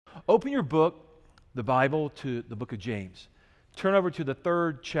Open your book, the Bible, to the book of James. Turn over to the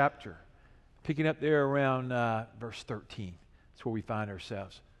 3rd chapter, picking up there around verse 13. That's where we find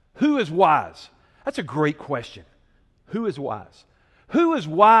ourselves. Who is wise? That's a great question. Who is wise? Who is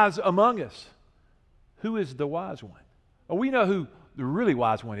wise among us? Who is the wise one? Well, we know who the really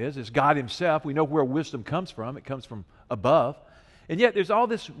wise one is. It's God himself. We know where wisdom comes from. It comes from above. And yet there's all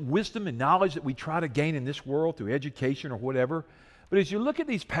this wisdom and knowledge that we try to gain in this world through education or whatever. But as you look at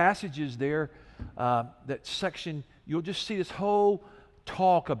these passages there, that section, you'll just see this whole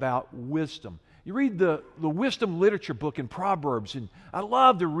talk about wisdom. You read the wisdom literature book in Proverbs, and I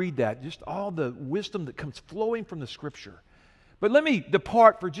love to read that, just all the wisdom that comes flowing from the Scripture. But let me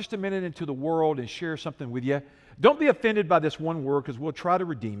depart for just a minute into the world and share something with you. Don't be offended by this one word, because we'll try to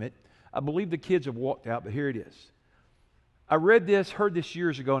redeem it. I believe the kids have walked out, but here it is. I read this, heard this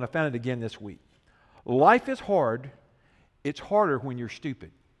years ago, and I found it again this week. Life is hard. It's harder when you're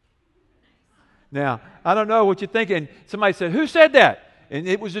stupid. Now, I don't know what you're thinking. Somebody said, who said that? And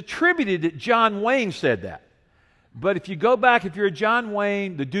it was attributed that John Wayne said that. But if you go back, if you're a John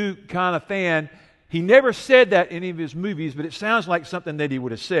Wayne, the Duke kind of fan, he never said that in any of his movies, but it sounds like something that he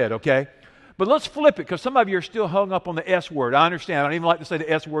would have said, okay? But let's flip it, because some of you are still hung up on the S word. I understand. I don't even like to say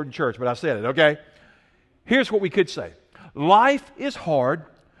the S word in church, but I said it, okay? Here's what we could say. Life is hard,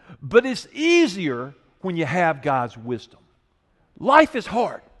 but it's easier when you have God's wisdom. Life is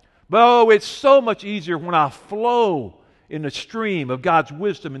hard, but oh, it's so much easier when I flow in the stream of God's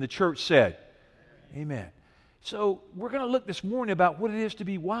wisdom, and the church said, amen. So we're going to look this morning about what it is to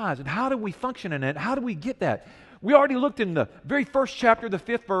be wise, and how do we function in it? How do we get that? We already looked in the very first chapter, the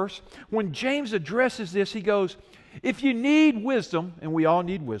 5th verse. When James addresses this, he goes, if you need wisdom, and we all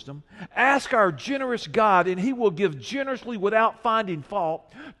need wisdom, ask our generous God, and he will give generously without finding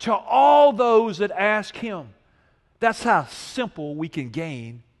fault to all those that ask him. That's how simple we can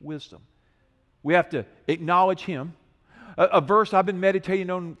gain wisdom. We have to acknowledge him. A verse I've been meditating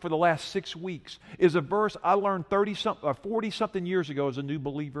on for the last 6 weeks is a verse I learned 40-something years ago as a new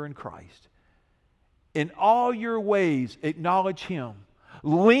believer in Christ. In all your ways acknowledge him.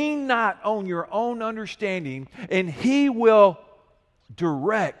 Lean not on your own understanding, and he will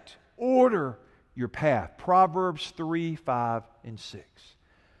direct, order your path. Proverbs 3, 5, and 6.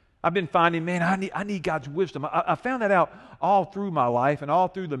 I've been finding, man, I need God's wisdom. I found that out all through my life and all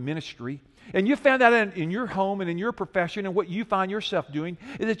through the ministry. And you found that in your home and in your profession, and what you find yourself doing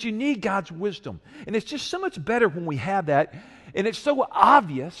is that you need God's wisdom. And it's just so much better when we have that. And it's so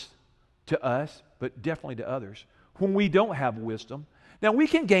obvious to us, but definitely to others, when we don't have wisdom. Now, we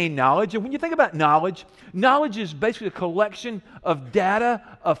can gain knowledge, and when you think about knowledge, knowledge is basically a collection of data,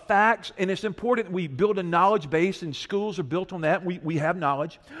 of facts, and it's important that we build a knowledge base, and schools are built on that. We have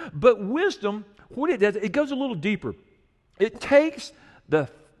knowledge. But wisdom, what it does, it goes a little deeper. It takes the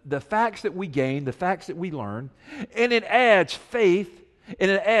facts that we gain, the facts that we learn, and it adds faith,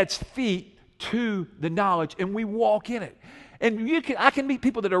 and it adds feet to the knowledge, and we walk in it. And I can meet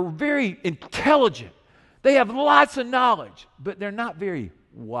people that are very intelligent. They have lots of knowledge, but they're not very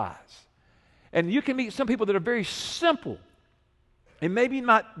wise. And you can meet some people that are very simple and maybe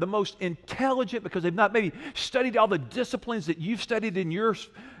not the most intelligent because they've not maybe studied all the disciplines that you've studied in your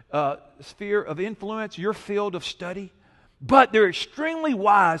sphere of influence, your field of study. But they're extremely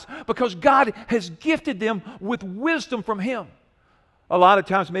wise because God has gifted them with wisdom from him. A lot of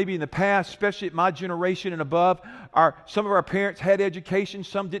times, maybe in the past, especially at my generation and above, some of our parents had education.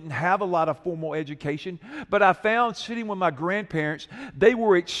 Some didn't have a lot of formal education. But I found sitting with my grandparents, they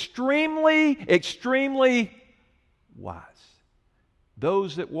were extremely, extremely wise.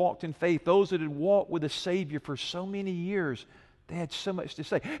 Those that walked in faith, those that had walked with the Savior for so many years, they had so much to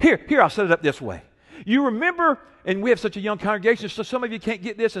say. Here, I'll set it up this way. You remember, and we have such a young congregation, so some of you can't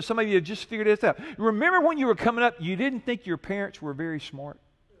get this, and some of you have just figured this out. Remember when you were coming up, you didn't think your parents were very smart?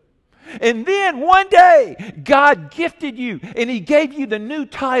 And then one day, God gifted you, and he gave you the new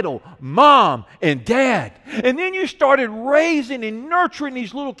title, Mom and Dad. And then you started raising and nurturing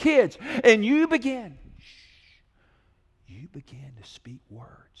these little kids, and you began to speak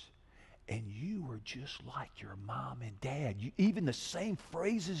words. And you were just like your mom and dad. Even the same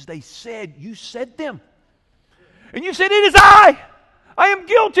phrases they said, you said them. And you said, it is I am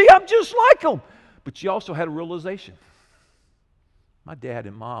guilty. I'm just like them. But you also had a realization. My dad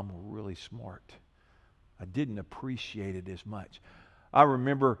and mom were really smart. I didn't appreciate it as much. I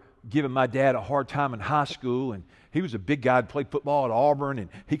remember giving my dad a hard time in high school and He was a big guy, played football at Auburn, and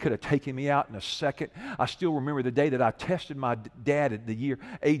he could have taken me out in a second. I still remember the day that I tested my dad at the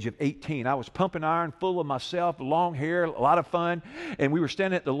age of 18. I was pumping iron, full of myself, long hair, a lot of fun. And we were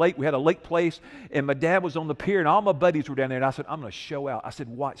standing at the lake. We had a lake place, and my dad was on the pier, and all my buddies were down there. And I said, I'm going to show out. I said,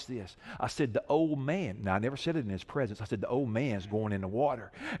 watch this. I said, the old man. Now, I never said it in his presence. I said, the old man's going in the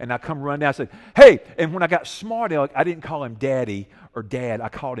water. And I come run down. I said, hey. And when I got smart, I didn't call him Daddy or Dad. I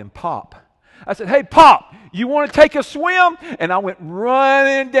called him Pop. I said, hey, Pop, you want to take a swim? And I went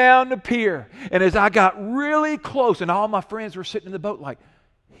running down the pier. And as I got really close, and all my friends were sitting in the boat like,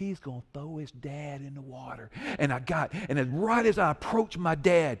 he's going to throw his dad in the water. And right as I approached my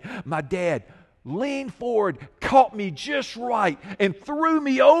dad leaned forward, caught me just right, and threw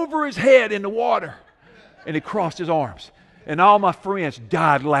me over his head in the water. And he crossed his arms. And all my friends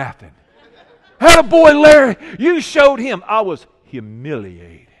died laughing. Attaboy, Larry, you showed him. I was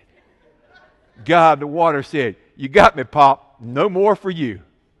humiliated. God, the water said, you got me, Pop. No more for you.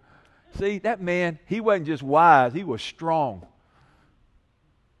 See, that man, he wasn't just wise. He was strong.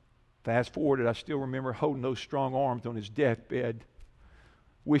 Fast forwarded, I still remember holding those strong arms on his deathbed,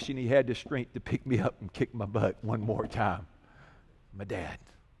 wishing he had the strength to pick me up and kick my butt one more time. My dad,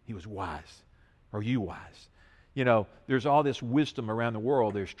 he was wise. Are you wise? You know, there's all this wisdom around the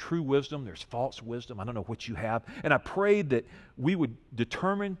world. There's true wisdom. There's false wisdom. I don't know what you have. And I prayed that we would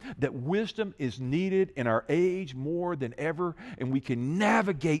determine that wisdom is needed in our age more than ever. And we can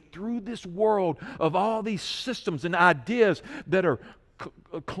navigate through this world of all these systems and ideas that are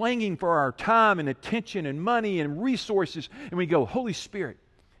clanging for our time and attention and money and resources. And we go, Holy Spirit,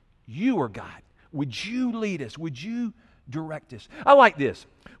 you are God. Would you lead us? Would you direct us? I like this.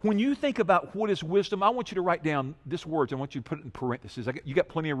 When you think about what is wisdom, I want you to write down this words. I want you to put it in parentheses. You got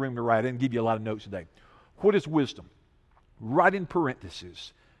plenty of room to write. I didn't give you a lot of notes today. What is wisdom? Write in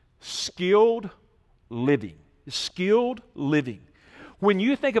parentheses. Skilled living. Skilled living. When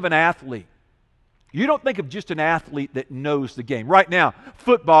you think of an athlete, you don't think of just an athlete that knows the game. Right now,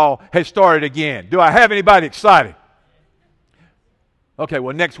 football has started again. Do I have anybody excited? Okay,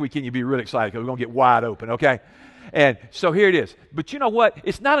 well, next weekend you'll be really excited because we're going to get wide open, okay? And so here it is. But you know what?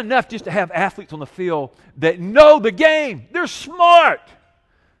 It's not enough just to have athletes on the field that know the game. They're smart,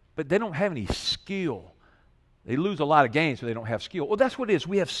 but they don't have any skill. They lose a lot of games so they don't have skill. Well, that's what it is.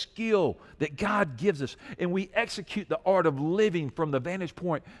 We have skill that God gives us, and we execute the art of living from the vantage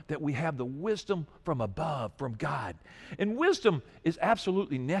point that we have the wisdom from above, from God. And wisdom is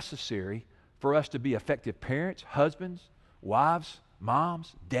absolutely necessary for us to be effective parents, husbands, wives,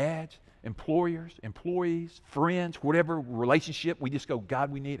 moms, dads, employers, employees, friends, whatever relationship. We just go,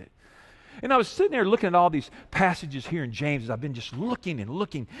 God, we need it. And I was sitting there looking at all these passages here in James as I've been just looking.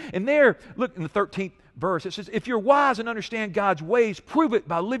 And there, look in the 13th verse, it says, if you're wise and understand God's ways, prove it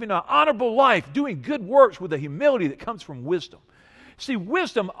by living an honorable life, doing good works with the humility that comes from wisdom. See,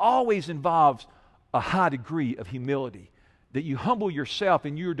 wisdom always involves a high degree of humility, that you humble yourself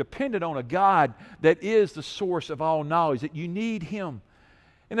and you're dependent on a God that is the source of all knowledge, that you need Him.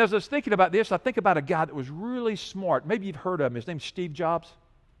 And as I was thinking about this, I think about a guy that was really smart. Maybe you've heard of him. His name's Steve Jobs.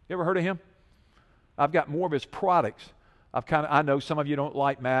 You ever heard of him? I've got more of his products. I know some of you don't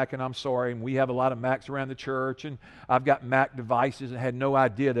like Mac, and I'm sorry, and we have a lot of Macs around the church, and I've got Mac devices and had no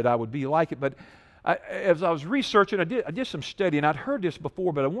idea that I would be like it. But as I was researching, I did some study, and I'd heard this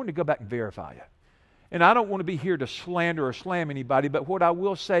before, but I wanted to go back and verify it. And I don't want to be here to slander or slam anybody, but what I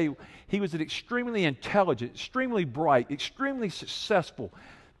will say, he was an extremely intelligent, extremely bright, extremely successful.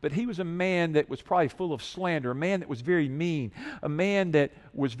 But he was a man that was probably full of slander, a man that was very mean, a man that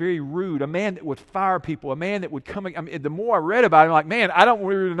was very rude, a man that would fire people, a man that would come. I mean, the more I read about him, I'm like, man, I don't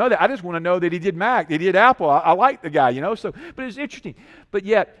really know that. I just want to know that he did Mac, that he did Apple. I like the guy, you know. So, but it's interesting. But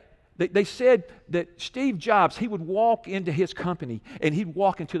yet, they said that Steve Jobs, he would walk into his company and he'd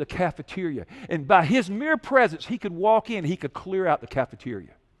walk into the cafeteria. And by his mere presence, he could walk in, he could clear out the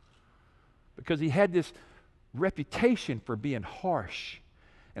cafeteria. Because he had this reputation for being harsh.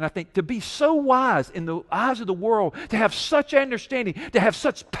 And I think to be so wise in the eyes of the world, to have such understanding, to have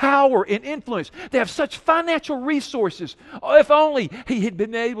such power and influence, to have such financial resources, if only he had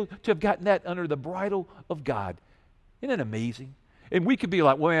been able to have gotten that under the bridle of God. Isn't that amazing? And we could be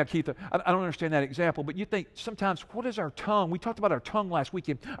like, well, Keith, I don't understand that example. But you think sometimes, what is our tongue? We talked about our tongue last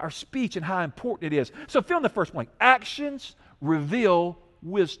weekend, our speech and how important it is. So fill in the first blank. Actions reveal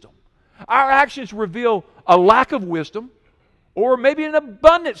wisdom. Our actions reveal a lack of wisdom, or maybe an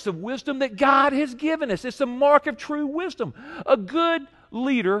abundance of wisdom that God has given us. It's a mark of true wisdom. A good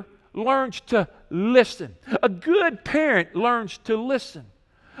leader learns to listen. A good parent learns to listen.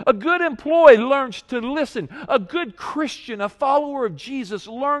 A good employee learns to listen. A good Christian, a follower of Jesus,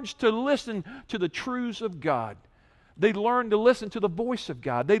 learns to listen to the truths of God. They learn to listen to the voice of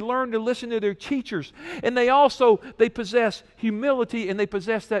God. They learn to listen to their teachers. And they possess humility, and they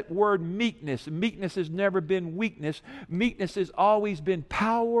possess that word meekness. Meekness has never been weakness. Meekness has always been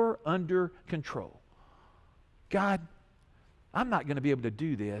power under control. God, I'm not going to be able to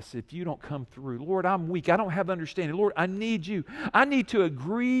do this if you don't come through. Lord, I'm weak. I don't have understanding. Lord, I need you. I need to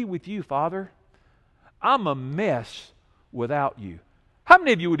agree with you, Father. I'm a mess without you. How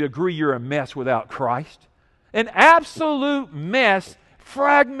many of you would agree you're a mess without Christ? An absolute mess,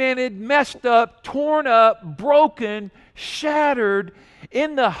 fragmented, messed up, torn up, broken, shattered,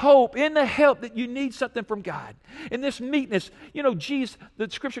 in the hope, in the help that you need something from God. And this meekness, Jesus, the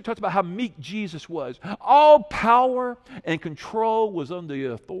Scripture talks about how meek Jesus was. All power and control was under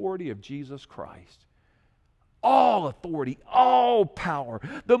the authority of Jesus Christ. All authority, all power.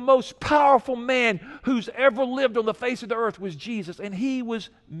 The most powerful man who's ever lived on the face of the earth was Jesus, and he was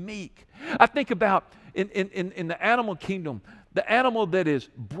meek. I think about in the animal kingdom, the animal that is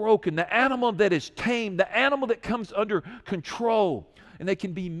broken, the animal that is tamed, the animal that comes under control, and they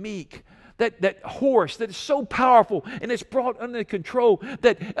can be meek. That horse that is so powerful and it's brought under control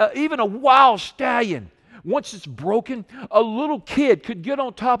that even a wild stallion, once it's broken, a little kid could get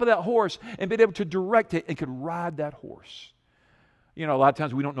on top of that horse and be able to direct it and could ride that horse. A lot of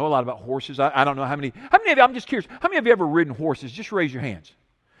times we don't know a lot about horses. I don't know how many of you, I'm just curious, how many of you ever ridden horses? Just raise your hands.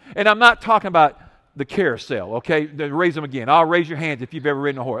 And I'm not talking about the carousel, okay? Raise them again. I'll raise your hands if you've ever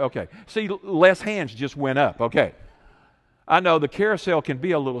ridden a horse. Okay. See, less hands just went up. Okay. I know the carousel can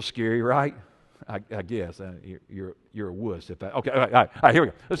be a little scary, right? I guess. You're a wuss. Okay, all right, here we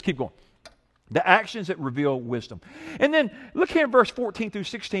go. Let's keep going. The actions that reveal wisdom. And then look here in verse 14 through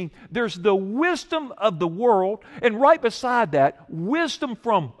 16. There's the wisdom of the world, and right beside that, wisdom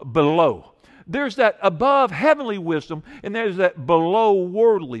from below. There's that above heavenly wisdom, and there's that below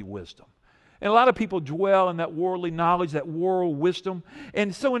worldly wisdom. And a lot of people dwell in that worldly knowledge, that world wisdom.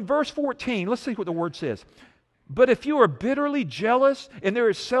 And so in verse 14, let's see what the word says. But if you are bitterly jealous and there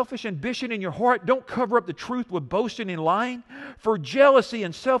is selfish ambition in your heart, don't cover up the truth with boasting and lying. For jealousy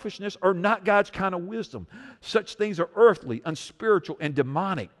and selfishness are not God's kind of wisdom. Such things are earthly, unspiritual, and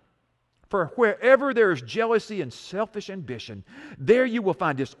demonic. For wherever there is jealousy and selfish ambition, there you will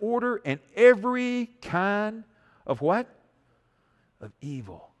find disorder and every kind of what? Of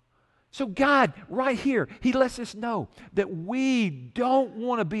evil. So God, right here, He lets us know that we don't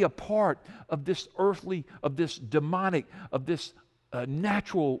want to be a part of this earthly, of this demonic, of this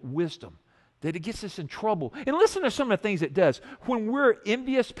natural wisdom, that it gets us in trouble. And listen to some of the things it does. When we're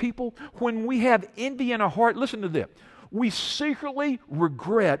envious people, when we have envy in our heart, listen to this. We secretly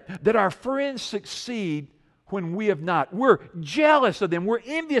regret that our friends succeed when we have not. We're jealous of them. We're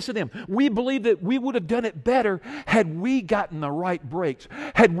envious of them. We believe that we would have done it better had we gotten the right breaks,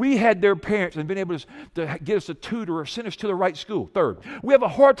 had we had their parents and been able to get us a tutor or send us to the right school. Third, we have a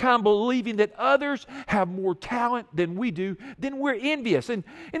hard time believing that others have more talent than we do, then we're envious. And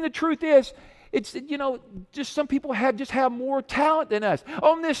the truth is, it's, just some people have more talent than us.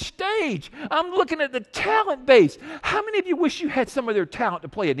 On this stage, I'm looking at the talent base. How many of you wish you had some of their talent to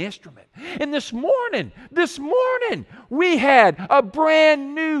play an instrument? And this morning, we had a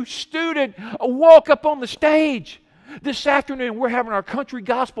brand new student walk up on the stage. This afternoon, we're having our country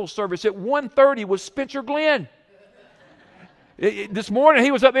gospel service at 1:30 with Spencer Glenn. This morning,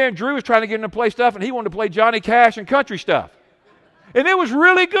 he was up there and Drew was trying to get him to play stuff, and he wanted to play Johnny Cash and country stuff. And it was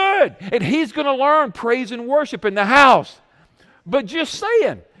really good. And he's going to learn praise and worship in the house. But just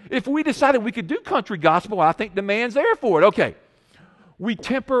saying, if we decided we could do country gospel, I think the man's there for it. Okay. We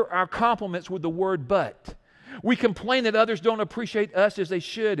temper our compliments with the word but. We complain that others don't appreciate us as they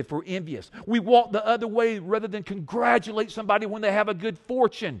should if we're envious. We walk the other way rather than congratulate somebody when they have a good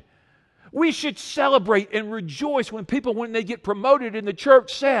fortune. We should celebrate and rejoice when they get promoted in the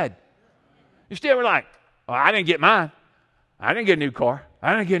church said. Instead, we're like, oh, I didn't get mine. I didn't get a new car.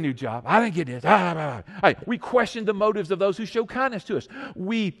 I didn't get a new job. I didn't get this. We question the motives of those who show kindness to us.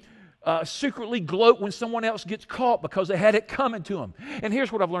 We secretly gloat when someone else gets caught because they had it coming to them. And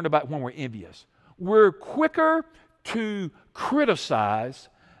here's what I've learned about when we're envious. We're quicker to criticize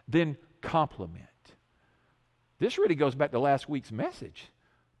than compliment. This really goes back to last week's message,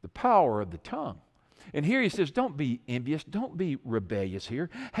 the power of the tongue. And here he says, don't be envious. Don't be rebellious here.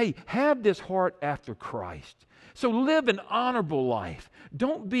 Hey, have this heart after Christ. So live an honorable life.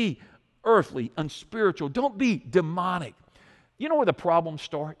 Don't be earthly, unspiritual. Don't be demonic. You know where the problem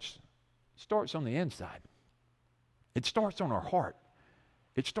starts? It starts on the inside. It starts on our heart.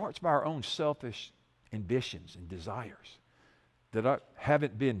 It starts by our own selfish ambitions and desires that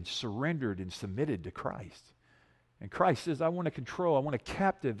haven't been surrendered and submitted to Christ. And Christ says, I want to control, I want to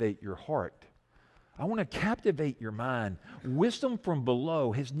captivate your heart. I want to captivate your mind. Wisdom from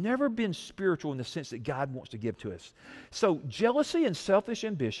below has never been spiritual in the sense that God wants to give to us. So jealousy and selfish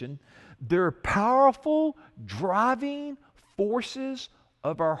ambition, they're powerful driving forces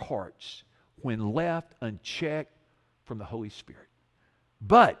of our hearts when left unchecked from the Holy Spirit.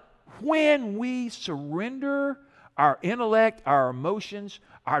 But when we surrender our intellect, our emotions,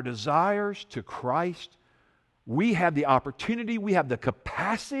 our desires to Christ, we have the opportunity, we have the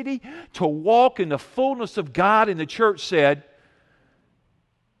capacity to walk in the fullness of God. And the church said,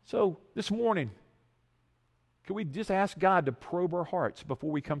 so this morning, can we just ask God to probe our hearts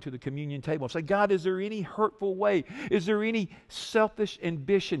before we come to the communion table and say, God, is there any hurtful way? Is there any selfish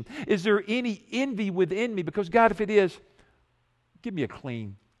ambition? Is there any envy within me? Because God, if it is, give me a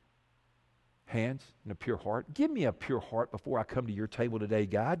clean hands and a pure heart. Give me a pure heart before I come to your table today,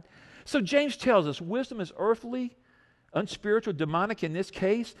 God. So James tells us wisdom is earthly, unspiritual, demonic in this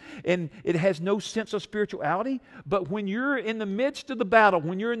case, and it has no sense of spirituality. But when you're in the midst of the battle,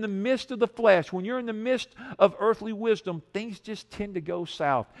 when you're in the midst of the flesh, when you're in the midst of earthly wisdom, things just tend to go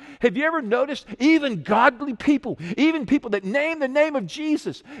south. Have you ever noticed even godly people, even people that name the name of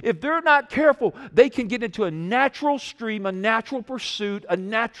Jesus, if they're not careful, they can get into a natural stream, a natural pursuit, a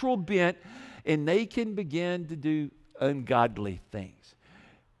natural bent, and they can begin to do ungodly things.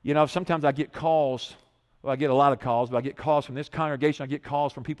 You know, sometimes I get calls. Well, I get a lot of calls, but I get calls from this congregation. I get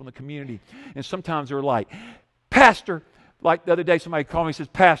calls from people in the community. And sometimes they're like, Pastor, like the other day somebody called me and says,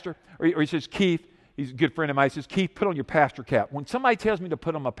 Pastor, or he says, Keith, he's a good friend of mine. He says, Keith, put on your pastor cap. When somebody tells me to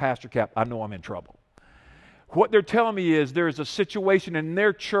put on my pastor cap, I know I'm in trouble. What they're telling me is there's a situation in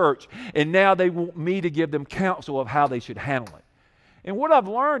their church, and now they want me to give them counsel of how they should handle it. And what I've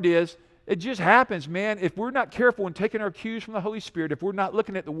learned is, it just happens, man. If we're not careful in taking our cues from the Holy Spirit, if we're not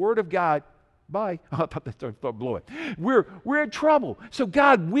looking at the Word of God, I thought they started to blow it. We're in trouble. So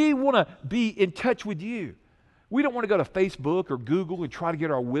God, we want to be in touch with you. We don't want to go to Facebook or Google and try to get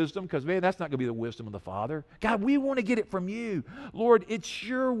our wisdom because, man, that's not going to be the wisdom of the Father. God, we want to get it from you. Lord, it's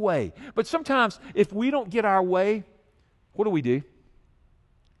your way. But sometimes if we don't get our way, what do?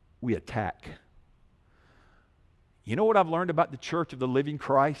 We attack. You know what I've learned about the Church of the Living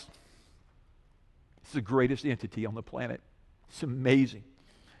Christ? It's the greatest entity on the planet. It's amazing.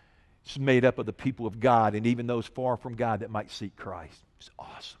 It's made up of the people of God and even those far from God that might seek Christ. It's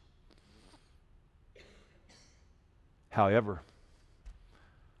awesome. However,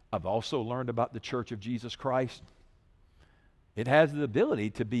 I've also learned about the Church of Jesus Christ. It has the ability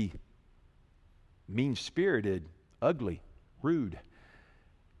to be mean-spirited, ugly, rude,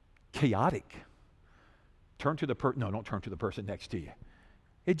 chaotic. Don't turn to the person next to you.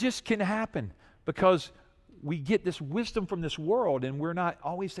 It just can happen. Because we get this wisdom from this world and we're not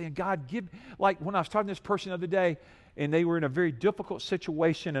always saying, God, give, like when I was talking to this person the other day and they were in a very difficult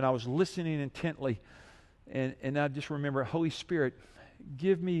situation and I was listening intently and I just remember, Holy Spirit,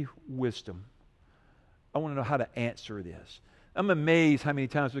 give me wisdom. I want to know how to answer this. I'm amazed how many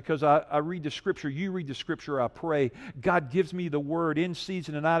times, because I read the Scripture, you read the Scripture, I pray, God gives me the Word in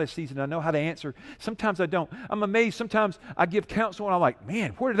season and out of season. I know how to answer. Sometimes I don't. I'm amazed. Sometimes I give counsel and I'm like,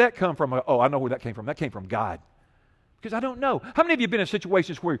 man, where did that come from? I know where that came from. That came from God. Because I don't know. How many of you have been in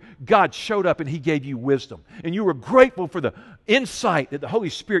situations where God showed up and He gave you wisdom and you were grateful for the insight that the Holy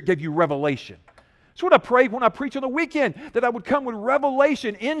Spirit gave you revelation? That's what I prayed when I preached on the weekend, that I would come with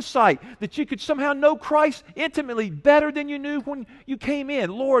revelation, insight, that you could somehow know Christ intimately better than you knew when you came in.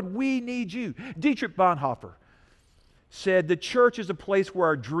 Lord, we need you. Dietrich Bonhoeffer said, the church is a place where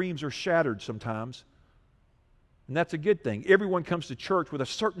our dreams are shattered sometimes. And that's a good thing. Everyone comes to church with a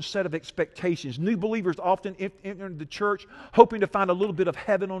certain set of expectations. New believers often enter the church hoping to find a little bit of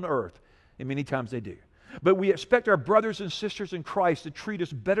heaven on earth. And many times they do. But we expect our brothers and sisters in Christ to treat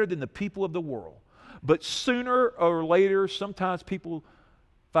us better than the people of the world. But sooner or later, sometimes people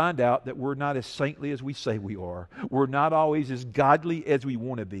find out that we're not as saintly as we say we are. We're not always as godly as we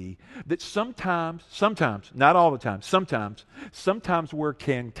want to be. That sometimes, not all the time, sometimes we're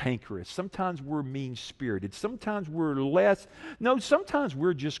cantankerous. Sometimes we're mean-spirited. Sometimes sometimes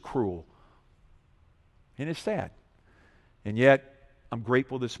we're just cruel. And it's sad. And yet, I'm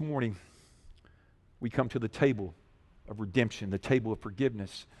grateful this morning we come to the table of redemption, the table of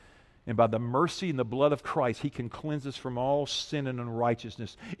forgiveness. And by the mercy and the blood of Christ, He can cleanse us from all sin and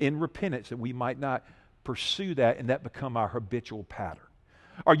unrighteousness in repentance, that we might not pursue that and that become our habitual pattern.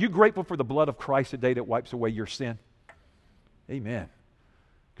 Are you grateful for the blood of Christ today that wipes away your sin? Amen.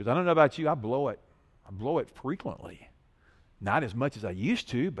 Because I don't know about you, I blow it frequently. Not as much as I used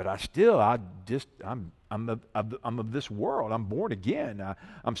to, but I'm of this world. I'm born again.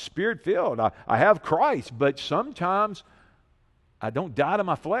 I'm Spirit-filled. I have Christ, but sometimes I don't die to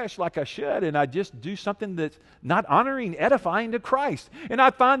my flesh like I should, and I just do something that's not honoring, edifying to Christ. And I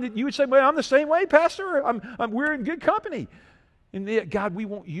find that you would say, well, I'm the same way, Pastor. We're in good company. And yet, God, we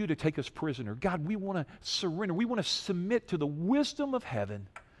want you to take us prisoner. God, we want to surrender. We want to submit to the wisdom of heaven.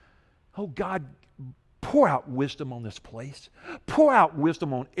 Oh, God, pour out wisdom on this place. Pour out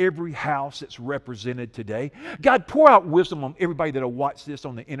wisdom on every house that's represented today. God, pour out wisdom on everybody that will watch this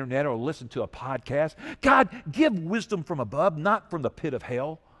on the internet or listen to a podcast. God, give wisdom from above, not from the pit of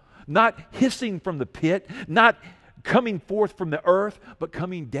hell, not hissing from the pit, not coming forth from the earth, but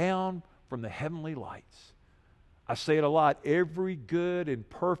coming down from the heavenly lights. I say it a lot. Every good and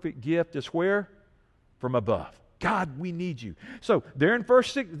perfect gift is where? From above. God, we need you. So there in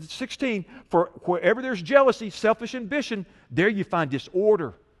verse 16, for wherever there's jealousy, selfish ambition, there you find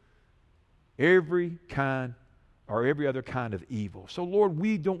disorder. Every kind or every other kind of evil. So Lord,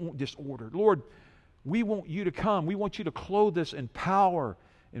 we don't want disorder. Lord, we want you to come. We want you to clothe us in power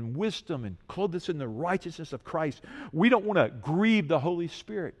and wisdom and clothe us in the righteousness of Christ. We don't want to grieve the Holy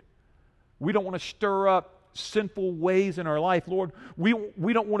Spirit. We don't want to stir up sinful ways in our life, Lord. We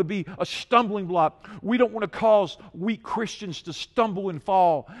don't want to be a stumbling block. We don't want to cause weak Christians to stumble and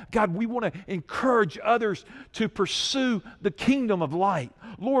fall. God, we want to encourage others to pursue the kingdom of light.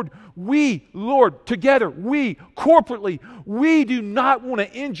 Lord, together, we corporately, we do not want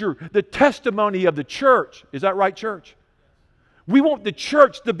to injure the testimony of the church. Is that right, church? We want the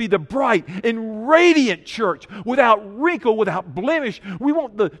church to be the bright and radiant church without wrinkle, without blemish. We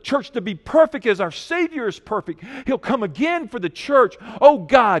want the church to be perfect as our Savior is perfect. He'll come again for the church. Oh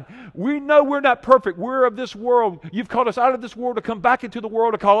God, we know we're not perfect. We're of this world. You've called us out of this world to come back into the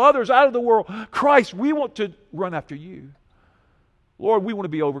world, to call others out of the world. Christ, we want to run after you. Lord, we want to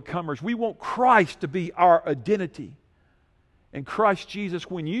be overcomers. We want Christ to be our identity. And Christ Jesus,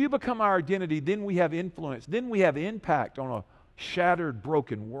 when you become our identity, then we have influence. Then we have impact on a shattered,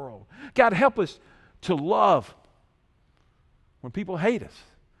 broken world. God, help us to love when people hate us.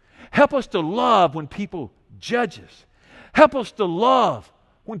 Help us to love when people judge us. Help us to love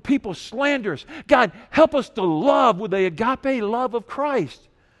when people slander us. God, help us to love with the agape love of Christ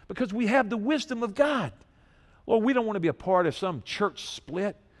because we have the wisdom of God. Lord, we don't want to be a part of some church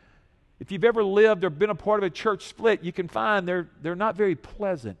split. If you've ever lived or been a part of a church split, you can find they're not very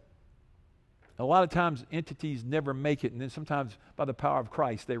pleasant. A lot of times entities never make it, and then sometimes by the power of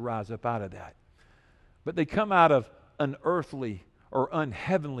Christ they rise up out of that. But they come out of unearthly or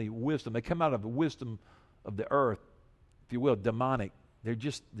unheavenly wisdom. They come out of the wisdom of the earth, if you will, demonic. They're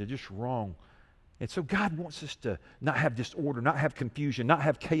just wrong. And so God wants us to not have disorder, not have confusion, not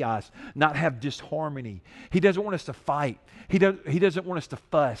have chaos, not have disharmony. He doesn't want us to fight. He doesn't want us to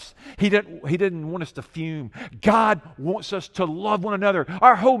fuss. He doesn't want us to fume. God wants us to love one another.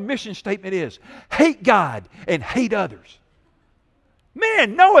 Our whole mission statement is, hate God and hate others.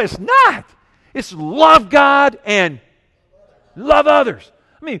 Man, no, it's not. It's love God and love others.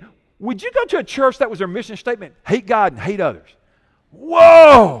 I mean, would you go to a church that was their mission statement, hate God and hate others?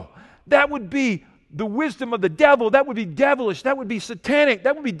 Whoa! That would be the wisdom of the devil. That would be devilish. That would be satanic.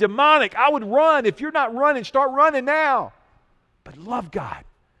 That would be demonic. I would run. If you're not running, start running now. But love God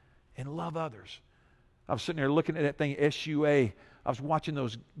and love others. I was sitting there looking at that thing, SUA. I was watching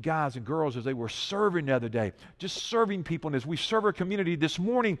those guys and girls as they were serving the other day, just serving people. And as we serve our community, this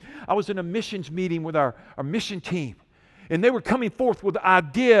morning I was in a missions meeting with our mission team. And they were coming forth with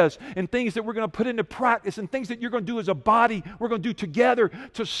ideas and things that we're going to put into practice and things that you're going to do as a body, we're going to do together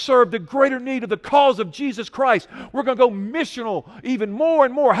to serve the greater need of the cause of Jesus Christ. We're going to go missional even more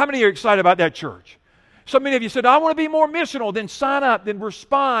and more. How many are excited about that, church? So many of you said, I want to be more missional. Then sign up, then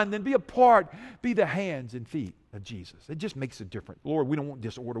respond, then be a part, be the hands and feet of Jesus. It just makes a difference. Lord, we don't want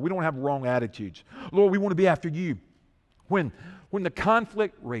disorder. We don't have wrong attitudes. Lord, we want to be after you. When the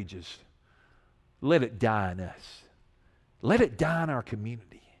conflict rages, let it die in us. Let it die in our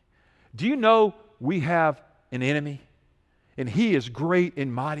community. Do you know we have an enemy? And he is great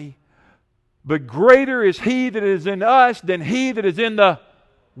and mighty. But greater is he that is in us than he that is in the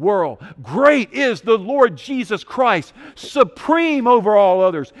world. Great is the Lord Jesus Christ, supreme over all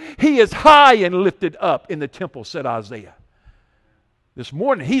others. He is high and lifted up in the temple, said Isaiah. This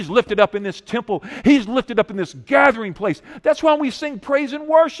morning, He's lifted up in this temple. He's lifted up in this gathering place. That's why we sing praise and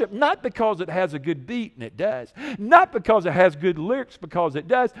worship. Not because it has a good beat, and it does. Not because it has good lyrics, because it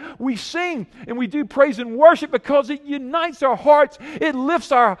does. We sing and we do praise and worship because it unites our hearts. It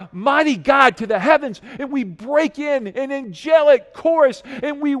lifts our mighty God to the heavens. And we break in an angelic chorus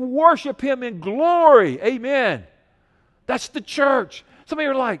and we worship Him in glory. Amen. That's the church. Some of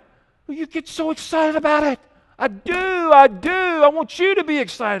you are like, well, you get so excited about it. I do. I want you to be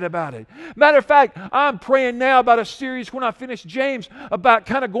excited about it. Matter of fact, I'm praying now about a series when I finish James about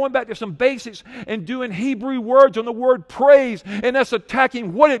kind of going back to some basics and doing Hebrew words on the word praise, and that's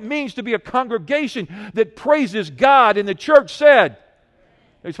attacking what it means to be a congregation that praises God. And the church said,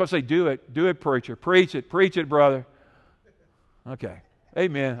 they're supposed to say, do it, preacher. Preach it, brother. Okay.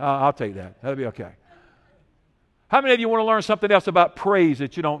 Amen. I'll take that. That'll be okay. How many of you want to learn something else about praise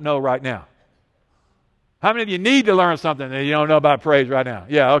that you don't know right now? How many of you need to learn something that you don't know about praise right now?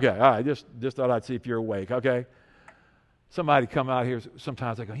 Yeah, okay. All right. Just thought I'd see if you're awake, okay? Somebody come out here,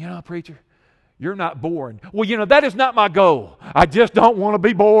 sometimes they go, preacher, you're not boring. Well, that is not my goal. I just don't want to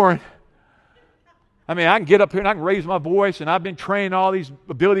be boring. I mean, I can get up here and I can raise my voice, and I've been trained all these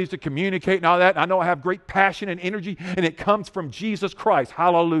abilities to communicate and all that. And I know I have great passion and energy, and it comes from Jesus Christ.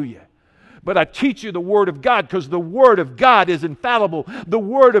 Hallelujah. But I teach you the Word of God because the Word of God is infallible. The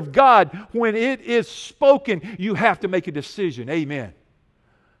Word of God, when it is spoken, you have to make a decision. Amen.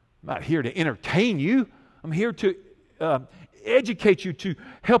 I'm not here to entertain you. I'm here to educate you, to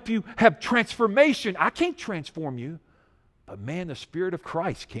help you have transformation. I can't transform you, but man, the Spirit of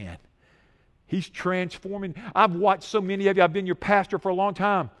Christ can. He's transforming. I've watched so many of you. I've been your pastor for a long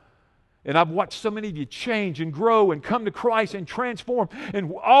time. And I've watched so many of you change and grow and come to Christ and transform.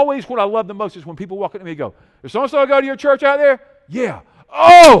 And always what I love the most is when people walk up to me and go, "Is so-and-so go to your church out there?" "Yeah."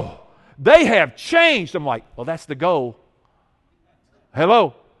 "Oh, they have changed." I'm like, well, that's the goal.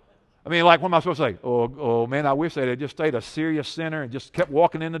 Hello? I mean, like, what am I supposed to say? Oh man, I wish they'd have just stayed a serious sinner and just kept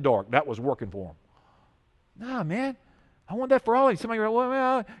walking in the dark. That was working for them. Nah, man. I want that for all of you. Somebody go,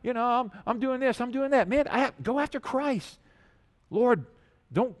 well, I'm doing this, I'm doing that. Man, go after Christ. Lord,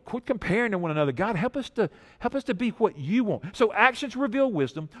 don't quit comparing to one another. God, help us to be what you want. So actions reveal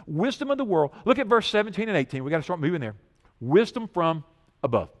wisdom of the world. Look at verse 17 and 18. We got to start moving there. Wisdom from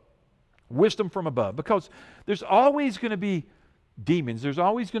above. Wisdom from above. Because there's always going to be demons. There's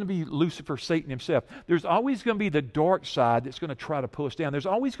always going to be Lucifer, Satan himself. There's always going to be the dark side that's going to try to pull us down. There's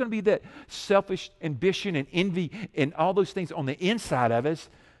always going to be that selfish ambition and envy and all those things on the inside of us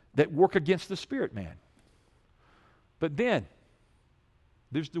that work against the spirit man. But then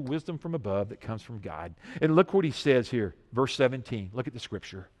there's the wisdom from above that comes from God. And look what he says here, verse 17. Look at the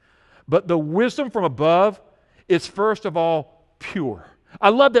scripture. But the wisdom from above is first of all pure. I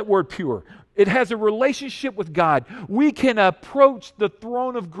love that word pure. It has a relationship with God. We can approach the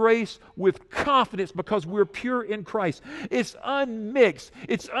throne of grace with confidence because we're pure in Christ. It's unmixed.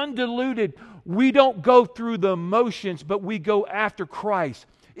 It's undiluted. We don't go through the motions, but we go after Christ.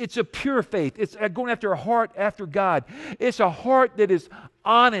 It's a pure faith. It's going after a heart after God. It's a heart that is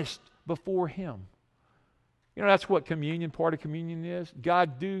honest before Him. That's what part of communion is.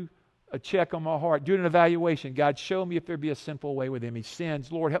 God, do a check on my heart. Do an evaluation. God, show me if there be a sinful way within me.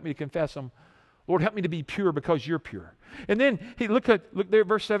 Sins. Lord, help me to confess them. Lord, help me to be pure because you're pure. And then, look there,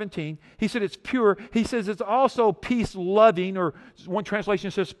 verse 17. He said it's pure. He says it's also peace-loving, or one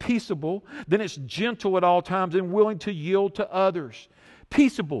translation says peaceable. Then it's gentle at all times and willing to yield to others.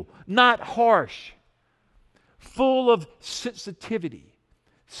 Peaceable, not harsh, full of sensitivity.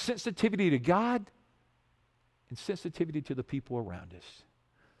 Sensitivity to God and sensitivity to the people around us.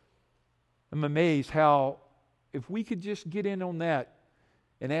 I'm amazed how, if we could just get in on that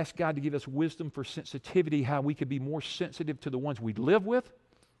and ask God to give us wisdom for sensitivity, how we could be more sensitive to the ones we live with,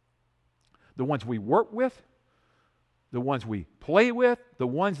 the ones we work with, the ones we play with, the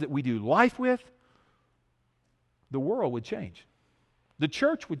ones that we do life with, the world would change. The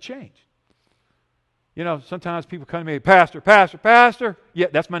church would change. Sometimes people come to me, Pastor. Yeah,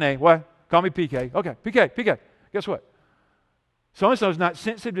 that's my name. What? Call me PK. Okay, PK. Guess what? So-and-so's not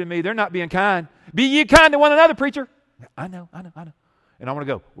sensitive to me. They're not being kind. Be ye kind to one another, preacher. I know. And I want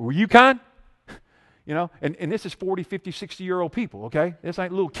to go, were you kind? And this is 40, 50, 60-year-old people, okay? This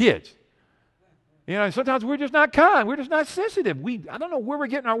ain't little kids. And sometimes we're just not kind. We're just not sensitive. I don't know where we're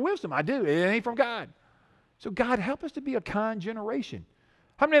getting our wisdom. I do. It ain't from God. So God, help us to be a kind generation.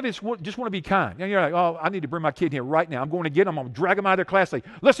 How many of us just want to be kind? You're like, oh, I need to bring my kid here right now. I'm going to get him. I'm going to drag him out of their class. Like,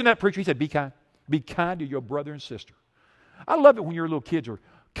 listen to that preacher. He said, be kind. Be kind to your brother and sister. I love it when your little kids are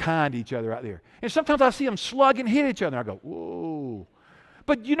kind to each other out there. And sometimes I see them slug and hit each other. I go, whoa.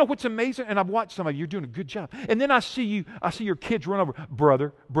 But you know what's amazing? And I've watched some of you. You're doing a good job. And then I see your kids run over,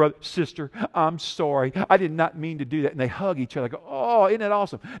 brother, sister, I'm sorry. I did not mean to do that. And they hug each other. I go, oh, isn't that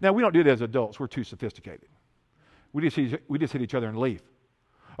awesome? Now, we don't do that as adults. We're too sophisticated. We just hit each other and leave.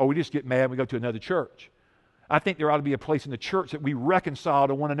 Or we just get mad and we go to another church. I think there ought to be a place in the church that we reconcile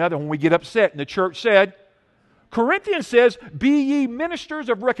to one another when we get upset. And the church said, Corinthians says, be ye ministers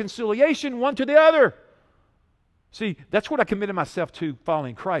of reconciliation one to the other. See, that's what I committed myself to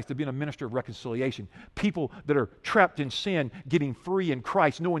following Christ, to being a minister of reconciliation. People that are trapped in sin, getting free in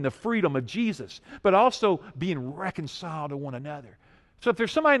Christ, knowing the freedom of Jesus, but also being reconciled to one another. So if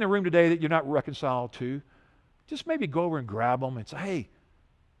there's somebody in the room today that you're not reconciled to, just maybe go over and grab them and say, hey,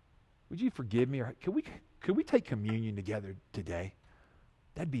 would you forgive me? Or could we take communion together today?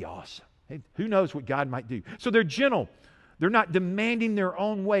 That'd be awesome. Hey, who knows what God might do? So they're gentle. They're not demanding their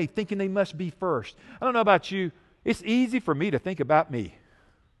own way, thinking they must be first. I don't know about you. It's easy for me to think about me.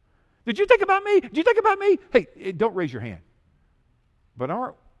 Did you think about me? Did you think about me? Hey, don't raise your hand.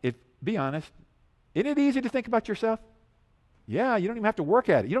 But be honest, isn't it easy to think about yourself? Yeah, you don't even have to work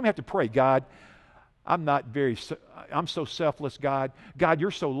at it. You don't have to pray, God, I'm so selfless, God. God,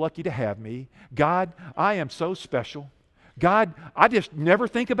 you're so lucky to have me. God, I am so special. God, I just never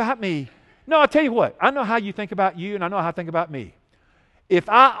think about me. No, I'll tell you what. I know how you think about you, and I know how I think about me. If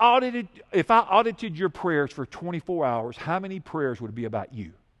I audited your prayers for 24 hours, how many prayers would it be about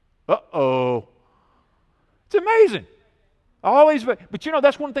you? Uh-oh. It's amazing. But you know,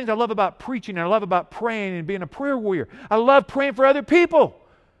 that's one of the things I love about preaching, and I love about praying and being a prayer warrior. I love praying for other people.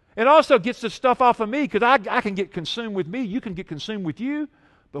 It also gets the stuff off of me, because I can get consumed with me. You can get consumed with you.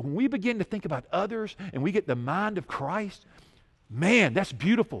 But when we begin to think about others and we get the mind of Christ, man, that's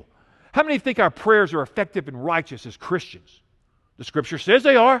beautiful. How many think our prayers are effective and righteous as Christians? The Scripture says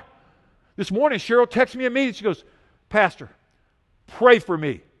they are. This morning, Cheryl texted me immediately. She goes, Pastor, pray for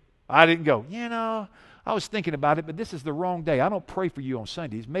me. I didn't go, I was thinking about it, but this is the wrong day. I don't pray for you on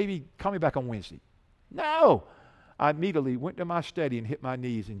Sundays. Maybe call me back on Wednesday. No. I immediately went to my study and hit my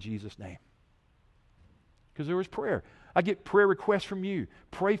knees in Jesus' name. Because there was prayer. I get prayer requests from you.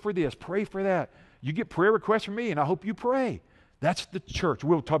 Pray for this, pray for that. You get prayer requests from me, and I hope you pray. That's the church.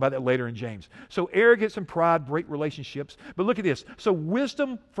 We'll talk about that later in James. So arrogance and pride break relationships. But look at this. So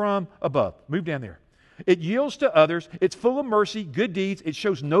wisdom from above. Move down there. It yields to others. It's full of mercy, good deeds. It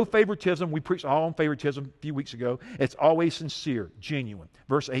shows no favoritism. We preached all on favoritism a few weeks ago. It's always sincere, genuine.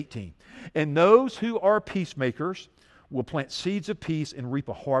 Verse 18. And those who are peacemakers will plant seeds of peace and reap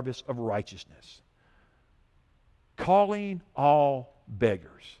a harvest of righteousness. Calling all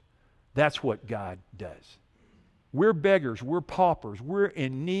beggars. That's what God does. We're beggars. We're paupers. We're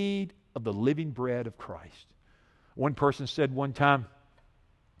in need of the living bread of Christ. One person said one time,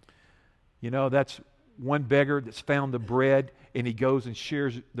 that's one beggar that's found the bread, and he goes and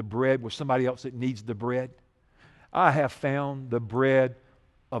shares the bread with somebody else that needs the bread. I have found the bread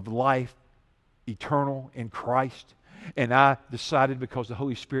of life eternal in Christ. And I decided, because the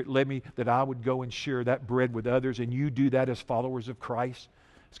Holy Spirit led me, that I would go and share that bread with others. And you do that as followers of Christ.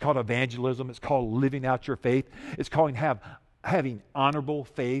 It's called evangelism. It's called living out your faith. It's called having honorable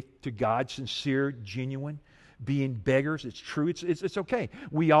faith to God, sincere, genuine, being beggars. It's true. It's okay.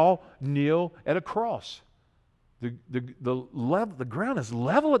 We all kneel at a cross. The ground is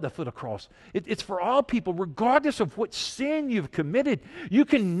level at the foot of the cross. It's for all people, regardless of what sin you've committed. You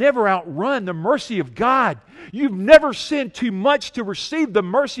can never outrun the mercy of God. You've never sinned too much to receive the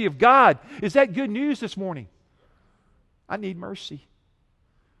mercy of God. Is that good news this morning? I need mercy.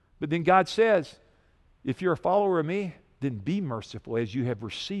 But then God says, if you're a follower of me, then be merciful as you have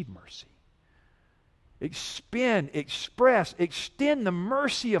received mercy. Extend the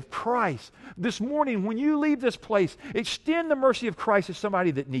mercy of Christ. This morning, when you leave this place, extend the mercy of Christ to somebody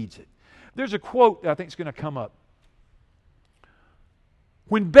that needs it. There's a quote that I think is going to come up.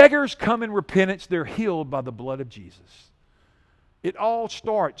 When beggars come in repentance, they're healed by the blood of Jesus. It all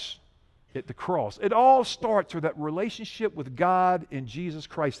starts at the cross. It all starts with that relationship with God and Jesus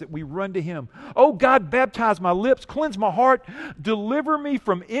Christ, that we run to Him. Oh God, baptize my lips, cleanse my heart, deliver me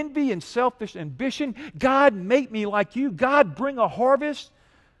from envy and selfish ambition. God, make me like you. God, bring a harvest.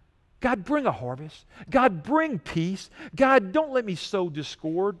 God, bring a harvest. God, bring peace. God, don't let me sow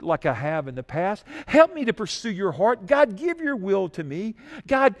discord like I have in the past. Help me to pursue your heart. God, give your will to me.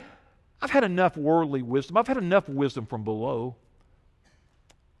 God, I've had enough worldly wisdom. I've had enough wisdom from below.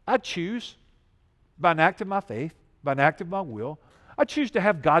 I choose, by an act of my faith, by an act of my will, I choose to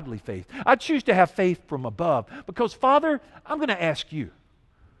have godly faith. I choose to have faith from above. Because, Father, I'm going to ask you.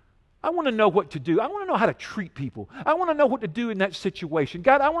 I want to know what to do. I want to know how to treat people. I want to know what to do in that situation.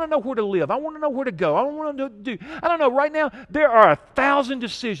 God, I want to know where to live. I want to know where to go. I want to know what to do. I don't know. Right now, there are 1,000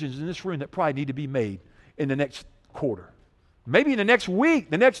 decisions in this room that probably need to be made in the next quarter. Maybe in the next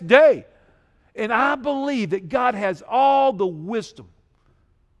week, the next day. And I believe that God has all the wisdom.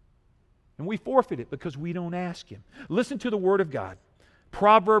 And we forfeit it because we don't ask Him. Listen to the Word of God.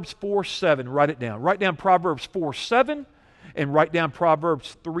 Proverbs 4:7. Write it down. Write down Proverbs 4:7 and write down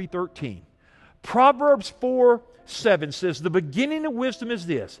Proverbs 3:13. Proverbs 4:7 says, the beginning of wisdom is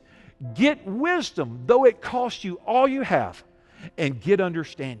this: Get wisdom, though it costs you all you have, and get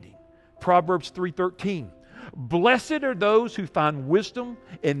understanding. Proverbs 3:13. Blessed are those who find wisdom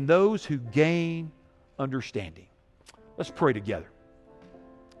and those who gain understanding. Let's pray together.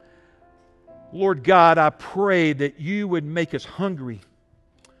 Lord God, I pray that you would make us hungry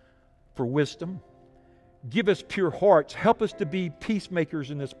for wisdom. Give us pure hearts. Help us to be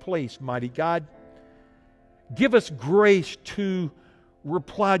peacemakers in this place, mighty God. Give us grace to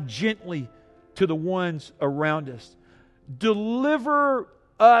reply gently to the ones around us. Deliver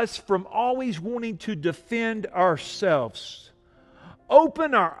us from always wanting to defend ourselves.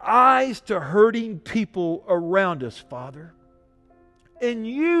 Open our eyes to hurting people around us, Father. And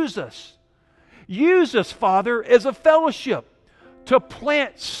use us. Use us, Father, as a fellowship to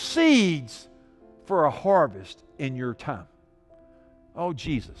plant seeds for a harvest in your time. Oh,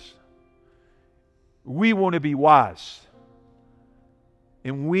 Jesus, we want to be wise.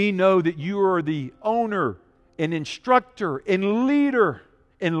 And we know that you are the owner and instructor and leader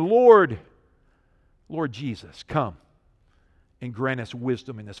and Lord. Lord Jesus, come and grant us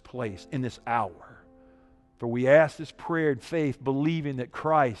wisdom in this place, in this hour. For we ask this prayer in faith, believing that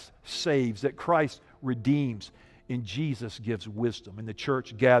Christ saves, that Christ redeems, and Jesus gives wisdom. And the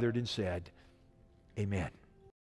church gathered and said, Amen.